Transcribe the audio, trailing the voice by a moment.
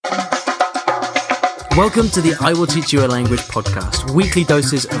Welcome to the I Will Teach You a Language podcast, weekly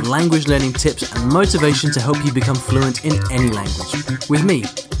doses of language learning tips and motivation to help you become fluent in any language. With me,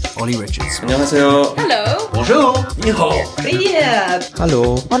 Ollie Richards. 안녕하세요. Hello. Bonjour. 你好. Привет.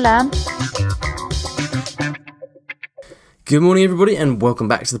 Hello. Hola. Good morning, everybody, and welcome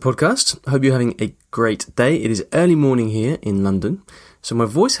back to the podcast. I hope you're having a great day. It is early morning here in London, so my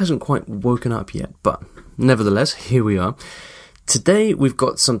voice hasn't quite woken up yet, but nevertheless, here we are. Today, we've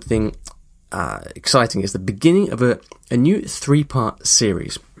got something exciting. It's the beginning of a new three-part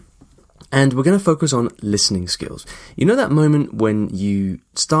series, and we're going to focus on listening skills. You know that moment when you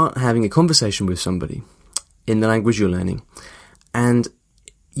start having a conversation with somebody in the language you're learning, and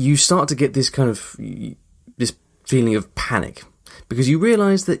you start to get this kind of this feeling of panic because you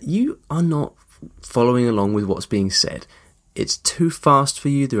realize that you are not following along with what's being said. It's too fast for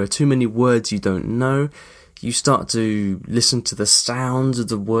you. There are too many words you don't know. You start to listen to the sounds of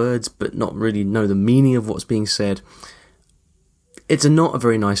the words but not really know the meaning of what's being said. It's not a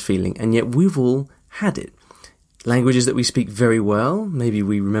very nice feeling, and yet we've all had it. Languages that we speak very well, maybe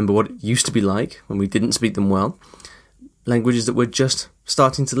we remember what it used to be like when we didn't speak them well. Languages that we're just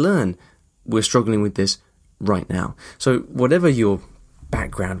starting to learn, we're struggling with this right now. So whatever your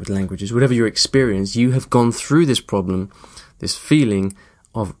background with languages, whatever your experience, you have gone through this problem, this feeling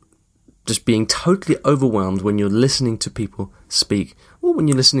of just being totally overwhelmed when you're listening to people speak, or when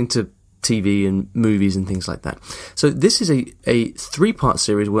you're listening to TV and movies and things like that. So this is a three-part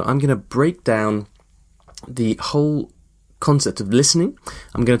series where I'm going to break down the whole concept of listening.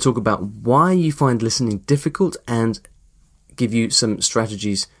 I'm going to talk about why you find listening difficult and give you some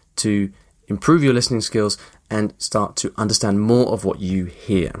strategies to improve your listening skills and start to understand more of what you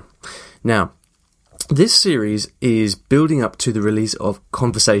hear. Now, this series is building up to the release of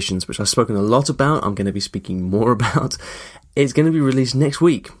Conversations, which I've spoken a lot about. I'm going to be speaking more about. It's going to be released next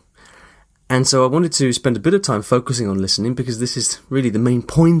week. And so I wanted to spend a bit of time focusing on listening because this is really the main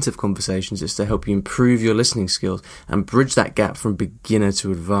point of Conversations, is to help you improve your listening skills and bridge that gap from beginner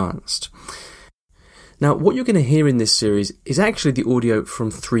to advanced. Now, what you're going to hear in this series is actually the audio from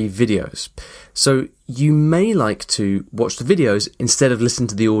 3 videos. So you may like to watch the videos instead of listen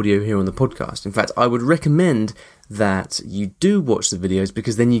to the audio here on the podcast. In fact, I would recommend that you do watch the videos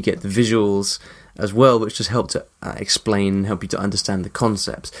because then you get the visuals as well, which just help to explain and help you to understand the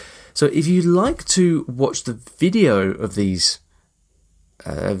concepts. So if you'd like to watch the video of these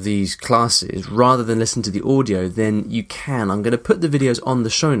classes rather than listen to the audio, then you can. I'm going to put the videos on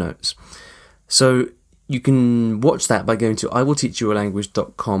the show notes. So you can watch that by going to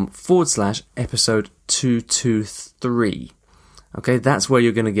iwillteachyoualanguage.com/episode 223. Okay, that's where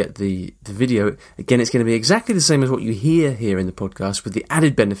you're going to get the video. Again, it's going to be exactly the same as what you hear here in the podcast, with the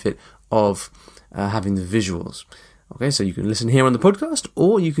added benefit of having the visuals. Okay, so you can listen here on the podcast,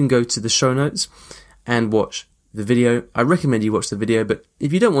 or you can go to the show notes and watch the video. I recommend you watch the video, but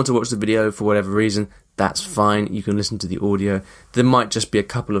if you don't want to watch the video for whatever reason, that's fine. You can listen to the audio. There might just be a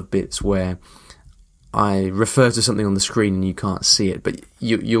couple of bits where I refer to something on the screen and you can't see it, but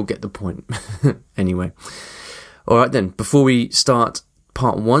you'll get the point anyway. Alright then, before we start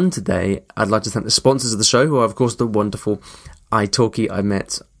part 1 today, I'd like to thank the sponsors of the show, who are of course the wonderful italki. I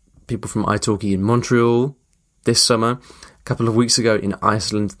met people from italki in Montreal this summer, a couple of weeks ago in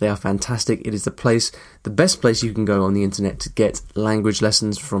Iceland. They are fantastic. It is the best place you can go on the internet to get language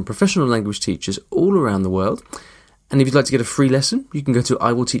lessons from professional language teachers all around the world. And if you'd like to get a free lesson, you can go to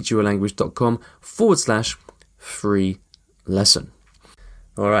iwillteachyoualanguage.com/free lesson.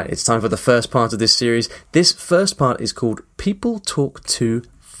 Alright, it's time for the first part of this series. This first part is called People Talk Too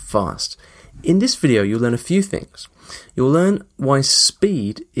Fast. In this video, you'll learn a few things. You'll learn why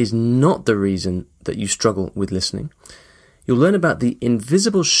speed is not the reason that you struggle with listening. You'll learn about the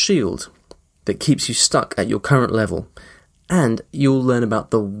invisible shield that keeps you stuck at your current level. And you'll learn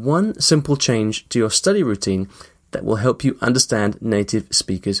about the one simple change to your study routine that will help you understand native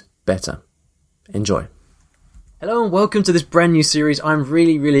speakers better. Enjoy. Hello and welcome to this brand new series. I'm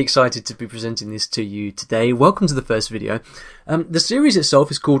really excited to be presenting this to you today. Welcome to the first video. The series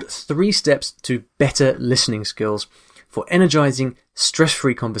itself is called 3 Steps to Better Listening Skills for Energizing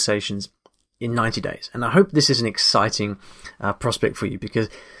Stress-Free Conversations in 90 Days. And I hope this is an exciting prospect for you because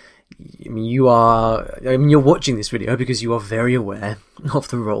you're watching this video because you are very aware of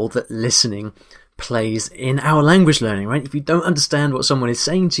the role that listening plays in our language learning, right? If you don't understand what someone is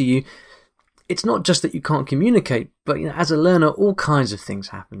saying to you, it's not just that you can't communicate, but as a learner, all kinds of things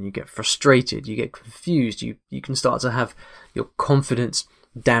happen. You get frustrated, you get confused, you can start to have your confidence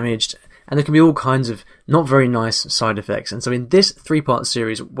damaged, and there can be all kinds of not very nice side effects. And so in this 3-part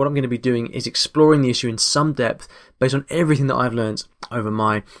series, what I'm going to be doing is exploring the issue in some depth based on everything that I've learned over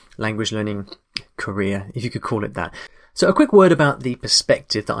my language learning career, if you could call it that. So a quick word about the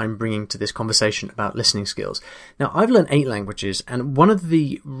perspective that I'm bringing to this conversation about listening skills. Now, I've learned 8 languages, and one of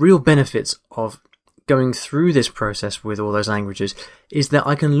the real benefits of going through this process with all those languages is that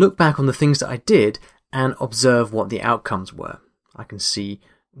I can look back on the things that I did and observe what the outcomes were. I can see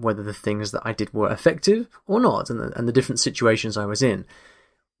whether the things that I did were effective or not, and the different situations I was in.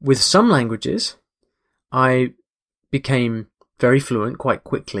 With some languages, I became very fluent quite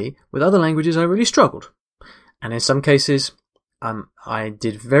quickly. With other languages, I really struggled. And in some cases, I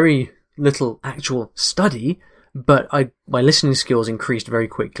did very little actual study, but my listening skills increased very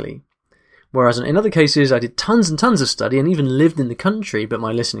quickly. Whereas in other cases, I did tons and tons of study and even lived in the country, but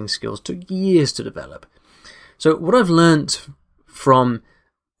my listening skills took years to develop. So what I've learnt from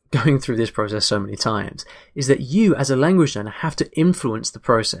going through this process so many times is that you, as a language learner, have to influence the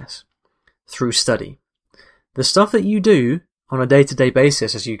process through study. The stuff that you do on a day-to-day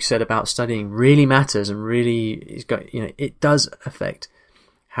basis, as you said about studying, really matters and really it does affect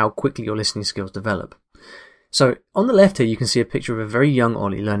how quickly your listening skills develop. So on the left here, you can see a picture of a very young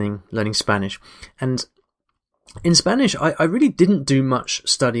Ollie learning Spanish. And in Spanish, I really didn't do much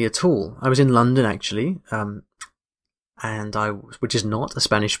study at all. I was in London, actually, which is not a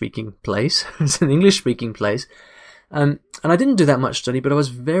Spanish-speaking place. It's an English-speaking place. And I didn't do that much study, but I was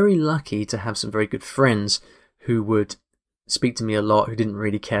very lucky to have some very good friends who would speak to me a lot, who didn't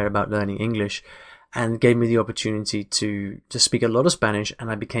really care about learning English, and gave me the opportunity to speak a lot of Spanish, and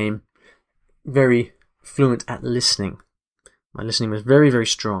I became very fluent at listening. My listening was very, very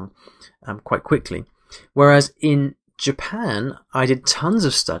strong quite quickly. Whereas in Japan, I did tons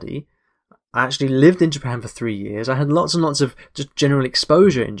of study. I actually lived in Japan for 3 years. I had lots and lots of just general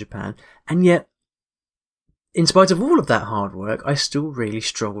exposure in Japan. And yet, in spite of all of that hard work, I still really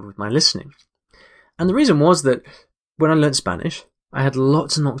struggled with my listening. And the reason was that when I learned Spanish, I had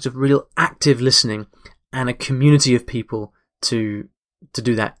lots and lots of real active listening and a community of people to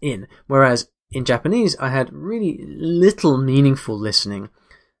do that in. Whereas in Japanese, I had really little meaningful listening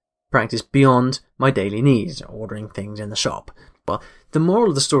practice beyond my daily needs, ordering things in the shop. But the moral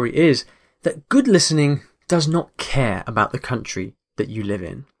of the story is that good listening does not care about the country that you live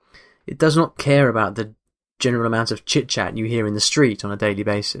in. It does not care about the general amount of chit-chat you hear in the street on a daily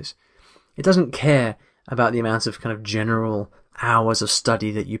basis. It doesn't care about the amount of kind of general hours of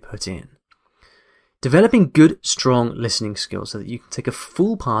study that you put in. Developing good, strong listening skills so that you can take a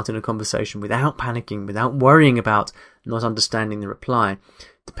full part in a conversation without panicking, without worrying about not understanding the reply,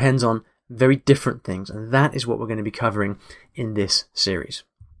 depends on very different things, and that is what we're going to be covering in this series.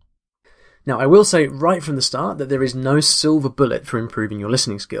 Now, I will say right from the start that there is no silver bullet for improving your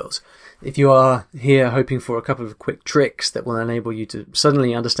listening skills. If you are here hoping for a couple of quick tricks that will enable you to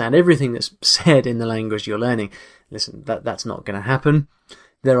suddenly understand everything that's said in the language you're learning, listen, that's not going to happen.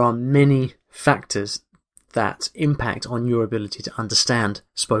 There are many factors that impact on your ability to understand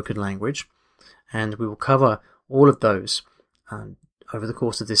spoken language, and we will cover all of those over the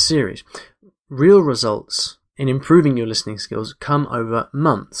course of this series. Real results in improving your listening skills come over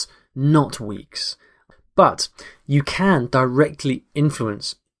months, not weeks. But you can directly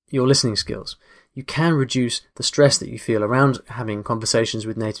influence your listening skills. You can reduce the stress that you feel around having conversations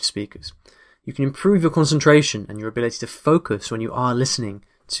with native speakers. You can improve your concentration and your ability to focus when you are listening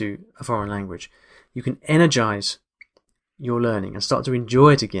to a foreign language. You can energize your learning and start to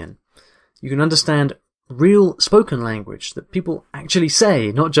enjoy it again. You can understand real spoken language that people actually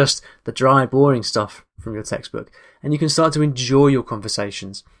say, not just the dry, boring stuff from your textbook. And you can start to enjoy your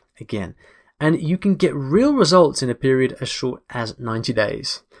conversations again. And you can get real results in a period as short as 90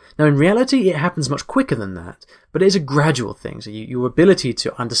 days. Now, in reality, it happens much quicker than that, but it is a gradual thing. So your ability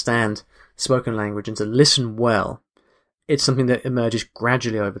to understand spoken language and to listen well, it's something that emerges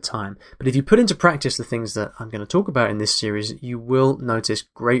gradually over time. But if you put into practice the things that I'm going to talk about in this series, you will notice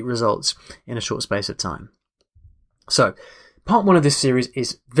great results in a short space of time. So, part 1 of this series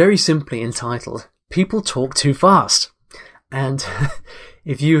is very simply entitled, People Talk Too Fast. And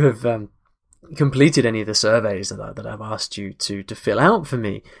if you have completed any of the surveys that I've asked you to fill out for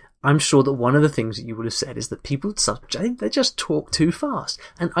me, I'm sure that one of the things that you would have said is that people, they just talk too fast,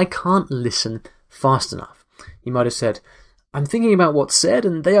 and I can't listen fast enough. You might have said, I'm thinking about what's said,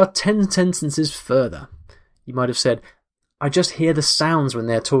 and they are 10 sentences further. You might have said, I just hear the sounds when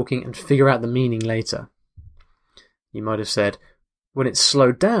they're talking and figure out the meaning later. You might have said, when it's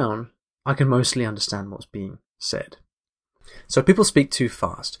slowed down, I can mostly understand what's being said. So people speak too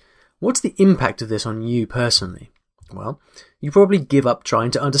fast. What's the impact of this on you personally? Well, you probably give up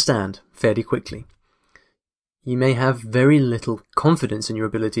trying to understand fairly quickly. You may have very little confidence in your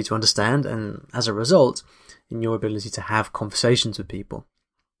ability to understand, and as a result, in your ability to have conversations with people.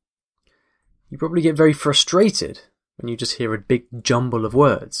 You probably get very frustrated when you just hear a big jumble of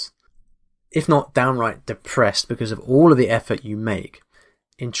words, if not downright depressed because of all of the effort you make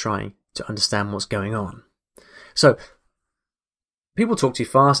in trying to understand what's going on. So, people talk too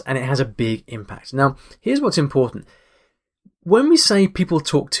fast and it has a big impact. Now, here's what's important. When we say people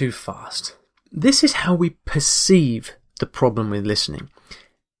talk too fast, this is how we perceive the problem with listening.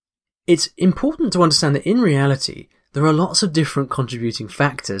 It's important to understand that in reality, there are lots of different contributing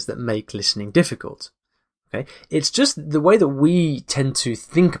factors that make listening difficult. Okay? It's just the way that we tend to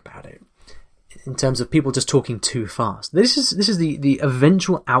think about it in terms of people just talking too fast. This is the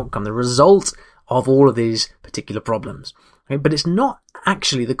eventual outcome, the result of all of these particular problems. Okay? But it's not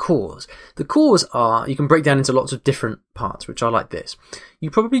actually the cause. The cause are, you can break down into lots of different parts, which are like this. You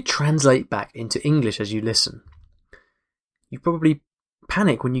probably translate back into English as you listen. You probably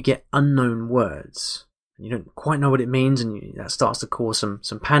panic when you get unknown words. You don't quite know what it means, and that starts to cause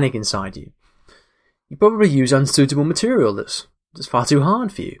some panic inside you. You probably use unsuitable material that's far too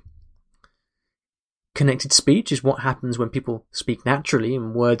hard for you. Connected speech is what happens when people speak naturally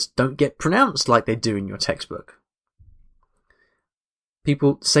and words don't get pronounced like they do in your textbook.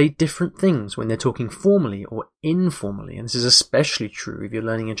 People say different things when they're talking formally or informally, and this is especially true if you're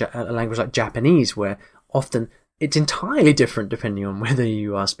learning a language like Japanese, where often it's entirely different depending on whether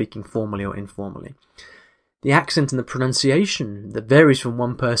you are speaking formally or informally. The accent and the pronunciation that varies from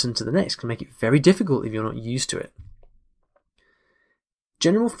one person to the next can make it very difficult if you're not used to it.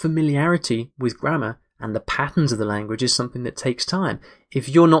 General familiarity with grammar and the patterns of the language is something that takes time. If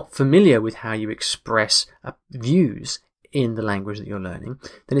you're not familiar with how you express views in the language that you're learning,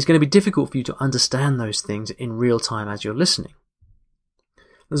 then it's going to be difficult for you to understand those things in real time as you're listening.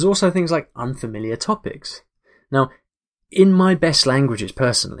 There's also things like unfamiliar topics. Now, in my best languages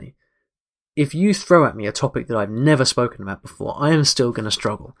personally, if you throw at me a topic that I've never spoken about before, I am still going to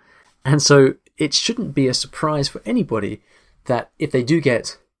struggle. And so it shouldn't be a surprise for anybody that if they do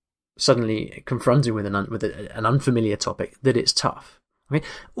get suddenly confronted with an unfamiliar topic, that it's tough. Okay?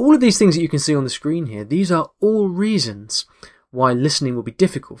 All of these things that you can see on the screen here, these are all reasons why listening will be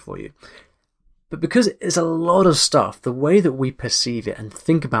difficult for you. But because it's a lot of stuff, the way that we perceive it and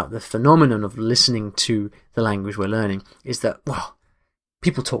think about the phenomenon of listening to the language we're learning is that, well,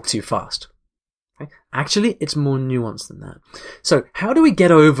 people talk too fast. Okay? Actually, it's more nuanced than that. So how do we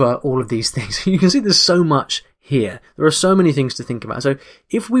get over all of these things? You can see there's so much here. There are so many things to think about. So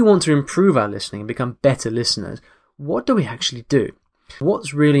if we want to improve our listening and become better listeners, what do we actually do?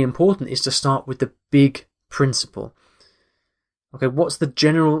 What's really important is to start with the big principle. Okay, what's the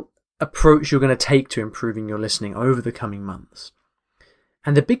general approach you're going to take to improving your listening over the coming months?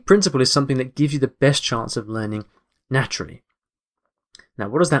 And the big principle is something that gives you the best chance of learning naturally. Now,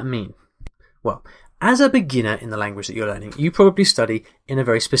 what does that mean? Well, as a beginner in the language that you're learning, you probably study in a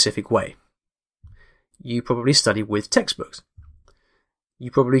very specific way. You probably study with textbooks.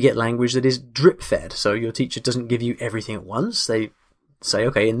 You probably get language that is drip-fed, so your teacher doesn't give you everything at once. They say,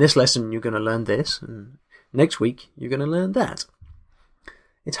 okay, in this lesson you're going to learn this, and next week you're going to learn that.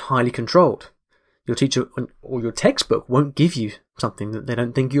 It's highly controlled. Your teacher or your textbook won't give you something that they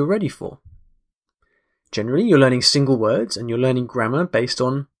don't think you're ready for. Generally, you're learning single words and you're learning grammar based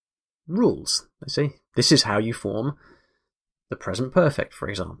on rules. They say, this is how you form the present perfect, for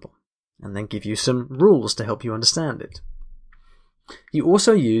example, and then give you some rules to help you understand it. You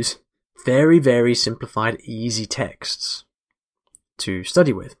also use very, very simplified, easy texts to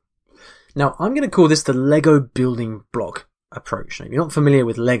study with. Now, I'm going to call this the Lego building block approach. Now, if you're not familiar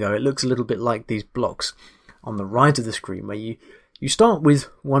with Lego, it looks a little bit like these blocks on the right of the screen, where you start with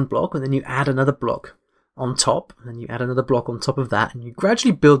one block and then you add another block on top, and then you add another block on top of that, and you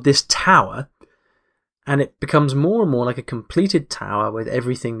gradually build this tower, and it becomes more and more like a completed tower with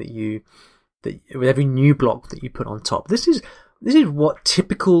everything with every new block that you put on top. This is what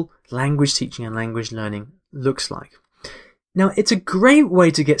typical language teaching and language learning looks like. Now, it's a great way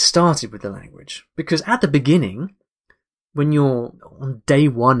to get started with the language, because at the beginning, when you're on day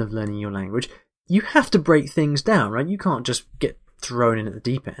one of learning your language, you have to break things down, right? You can't just get thrown in at the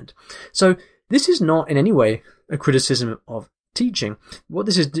deep end. So this is not in any way a criticism of teaching. What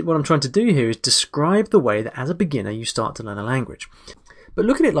I'm trying to do here is describe the way that as a beginner you start to learn a language. But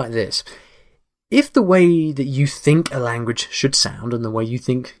look at it like this. If the way that you think a language should sound and the way you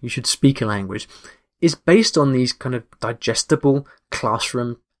think you should speak a language is based on these kind of digestible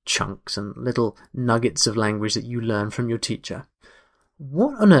classroom chunks and little nuggets of language that you learn from your teacher,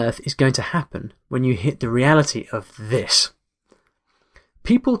 what on earth is going to happen when you hit the reality of this?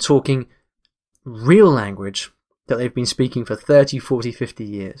 People talking real language that they've been speaking for 30, 40, 50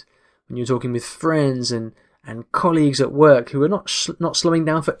 years. When you're talking with friends and and colleagues at work who are not slowing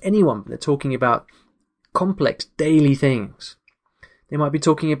down for anyone, but they're talking about complex daily things. They might be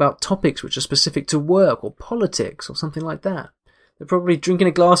talking about topics which are specific to work or politics or something like that. They're probably drinking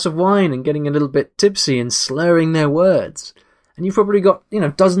a glass of wine and getting a little bit tipsy and slurring their words. And you've probably got,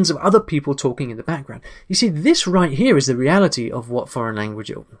 dozens of other people talking in the background. You see, this right here is the reality of what foreign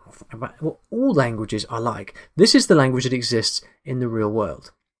language, what all languages are like. This is the language that exists in the real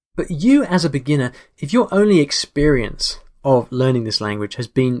world. But you as a beginner, if your only experience of learning this language has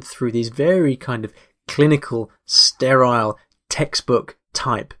been through these very kind of clinical, sterile, textbook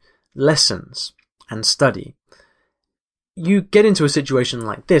type lessons and study, you get into a situation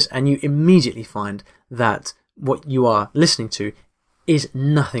like this and you immediately find that what you are listening to is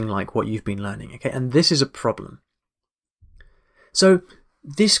nothing like what you've been learning, okay? And this is a problem. So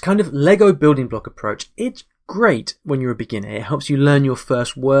this kind of Lego building block approach, it's great when you're a beginner. It helps you learn your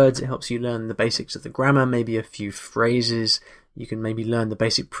first words. It helps you learn the basics of the grammar, maybe a few phrases. You can maybe learn the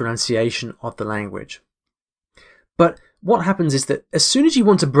basic pronunciation of the language. But what happens is that as soon as you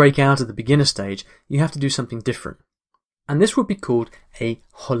want to break out of the beginner stage, you have to do something different. And this would be called a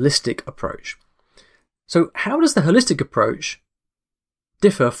holistic approach. So how does the holistic approach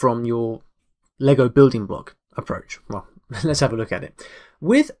differ from your Lego building block approach? Well, let's have a look at it.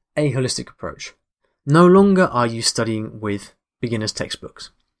 With a holistic approach, no longer are you studying with beginner's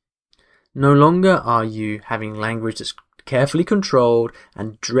textbooks. No longer are you having language that's carefully controlled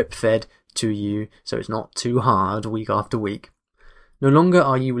and drip-fed to you so it's not too hard week after week. No longer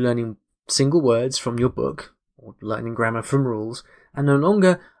are you learning single words from your book or learning grammar from rules, and no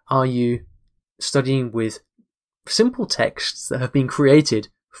longer are you studying with simple texts that have been created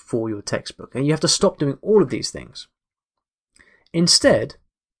for your textbook. And you have to stop doing all of these things. Instead,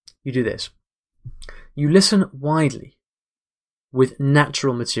 you do this. You listen widely with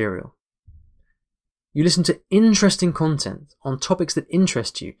natural material. You listen to interesting content on topics that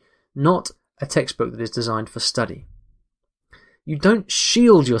interest you, not a textbook that is designed for study. You don't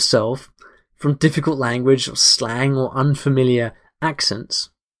shield yourself from difficult language or slang or unfamiliar accents,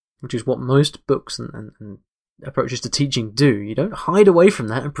 which is what most books and approaches to teaching do. You don't hide away from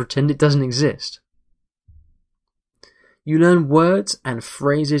that and pretend it doesn't exist. You learn words and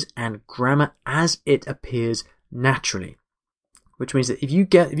phrases and grammar as it appears naturally, which means that if you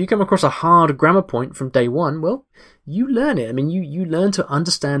come across a hard grammar point from day one, well, you learn it. I mean, you learn to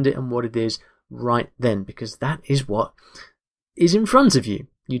understand it and what it is right then, because that is what is in front of you.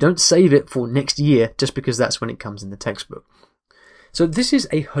 You don't save it for next year just because that's when it comes in the textbook. So this is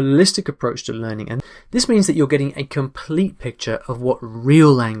a holistic approach to learning, and this means that you're getting a complete picture of what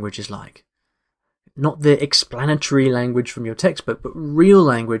real language is like. Not the explanatory language from your textbook, but real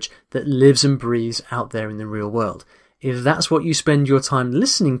language that lives and breathes out there in the real world. If that's what you spend your time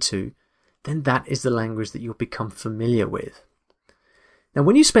listening to, then that is the language that you'll become familiar with. Now,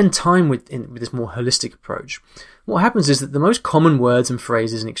 when you spend time with this more holistic approach, what happens is that the most common words and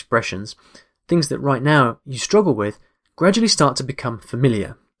phrases and expressions, things that right now you struggle with, gradually start to become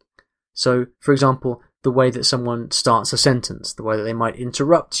familiar. So, for example, the way that someone starts a sentence, the way that they might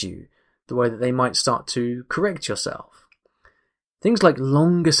interrupt you, the way that they might start to correct yourself. Things like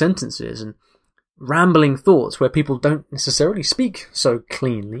longer sentences and rambling thoughts where people don't necessarily speak so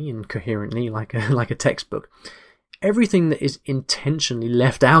cleanly and coherently like a textbook. Everything that is intentionally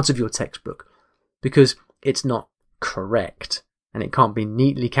left out of your textbook because it's not correct and it can't be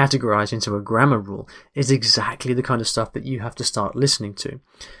neatly categorized into a grammar rule is exactly the kind of stuff that you have to start listening to.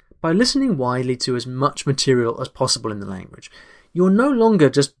 By listening widely to as much material as possible in the language, you're no longer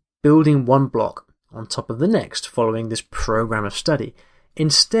just building one block on top of the next following this program of study.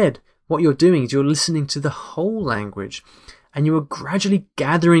 Instead, what you're doing is you're listening to the whole language and you are gradually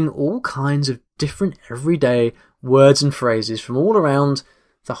gathering all kinds of different everyday words and phrases from all around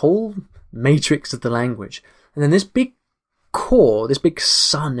the whole matrix of the language. And then this big core, this big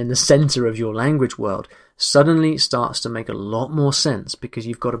sun in the center of your language world suddenly starts to make a lot more sense because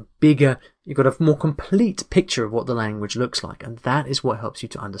you've got a more complete picture of what the language looks like, and that is what helps you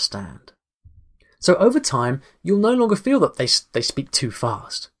to understand. So over time, you'll no longer feel that they speak too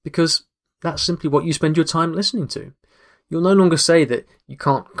fast because that's simply what you spend your time listening to. You'll no longer say that you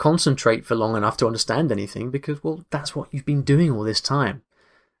can't concentrate for long enough to understand anything because, well, that's what you've been doing all this time.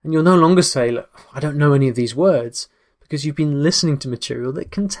 And you'll no longer say, look, I don't know any of these words because you've been listening to material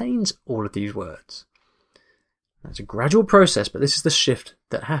that contains all of these words. That's a gradual process, but this is the shift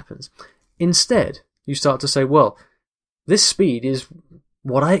that happens. Instead, you start to say, well, this speed is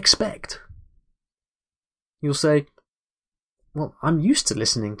what I expect. You'll say, well, I'm used to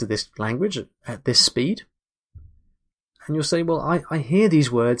listening to this language at this speed. And you'll say, well, I hear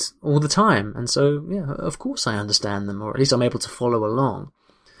these words all the time, and so, yeah, of course I understand them, or at least I'm able to follow along.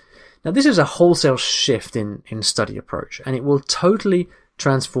 Now, this is a wholesale shift in study approach, and it will totally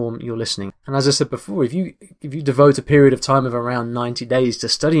transform your listening. And as I said before, if you devote a period of time of around 90 days to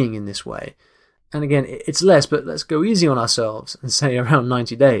studying in this way, and again, it's less, but let's go easy on ourselves and say around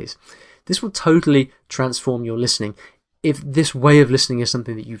 90 days, this will totally transform your listening if this way of listening is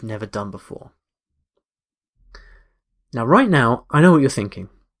something that you've never done before. Now, right now, I know what you're thinking.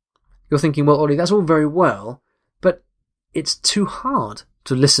 You're thinking, well, Ollie, that's all very well, but it's too hard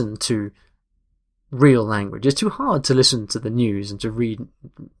to listen to real language. It's too hard to listen to the news and to read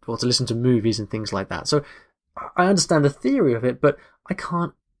or to listen to movies and things like that. So I understand the theory of it, but I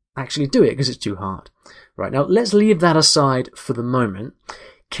can't actually do it because it's too hard. Right, now let's leave that aside for the moment.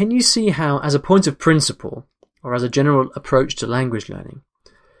 Can you see how, as a point of principle, or as a general approach to language learning,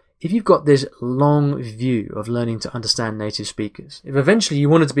 if you've got this long view of learning to understand native speakers, if eventually you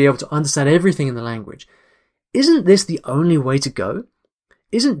wanted to be able to understand everything in the language, isn't this the only way to go?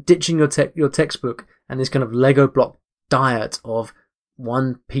 Isn't ditching your textbook and this kind of Lego block diet of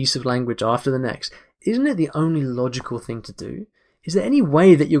one piece of language after the next, isn't it the only logical thing to do? Is there any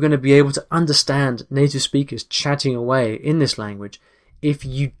way that you're going to be able to understand native speakers chatting away in this language if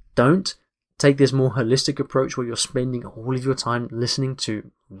you don't take this more holistic approach where you're spending all of your time listening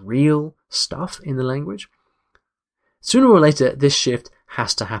to real stuff in the language? Sooner or later, this shift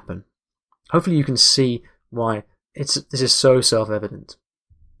has to happen. Hopefully you can see why this is so self-evident.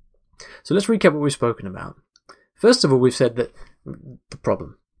 So let's recap what we've spoken about. First of all, we've said that the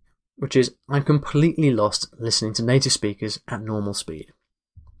problem, which is I'm completely lost listening to native speakers at normal speed.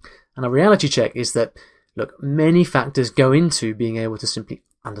 And a reality check is that, look, many factors go into being able to simply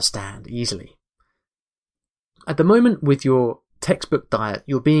understand easily. At the moment, with your textbook diet,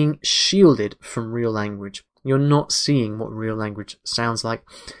 you're being shielded from real language. You're not seeing what real language sounds like.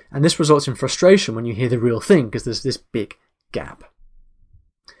 And this results in frustration when you hear the real thing because there's this big gap.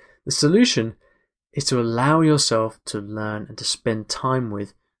 The solution is to allow yourself to learn and to spend time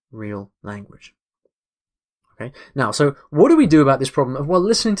with real language. Okay. Now, so what do we do about this problem of, well,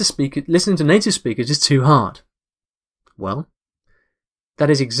 listening to native speakers is too hard? Well, that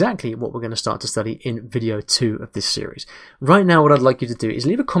is exactly what we're going to start to study in video 2 of this series. Right now, what I'd like you to do is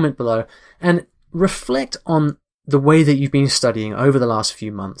leave a comment below and reflect on the way that you've been studying over the last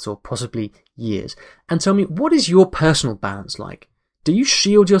few months or possibly years, and tell me, what is your personal balance like? Do you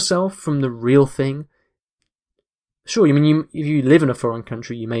shield yourself from the real thing? Sure, I mean, if you live in a foreign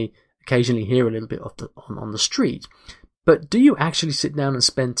country, you may occasionally hear a little bit on the street, but do you actually sit down and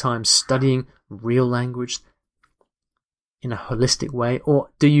spend time studying real language in a holistic way, or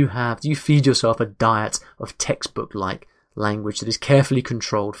do you feed yourself a diet of textbook-like language that is carefully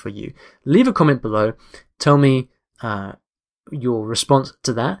controlled for you? Leave a comment below. Tell me your response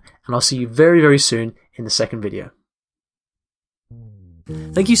to that, and I'll see you very, very soon in the second video.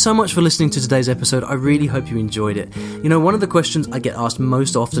 Thank you so much for listening to today's episode. I really hope you enjoyed it. You know, one of the questions I get asked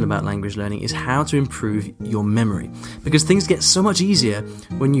most often about language learning is how to improve your memory, because things get so much easier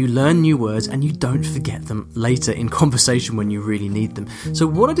when you learn new words and you don't forget them later in conversation when you really need them. So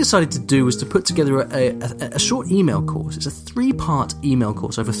what I decided to do was to put together a short email course. It's a 3-part email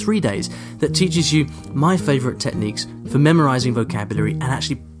course over 3 days that teaches you my favorite techniques for memorizing vocabulary and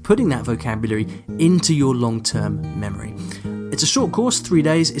actually putting that vocabulary into your long-term memory. It's a short course, 3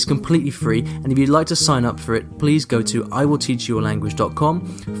 days, it's completely free, and if you'd like to sign up for it, please go to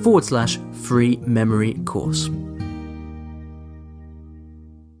iwillteachyourlanguage.com/free memory course.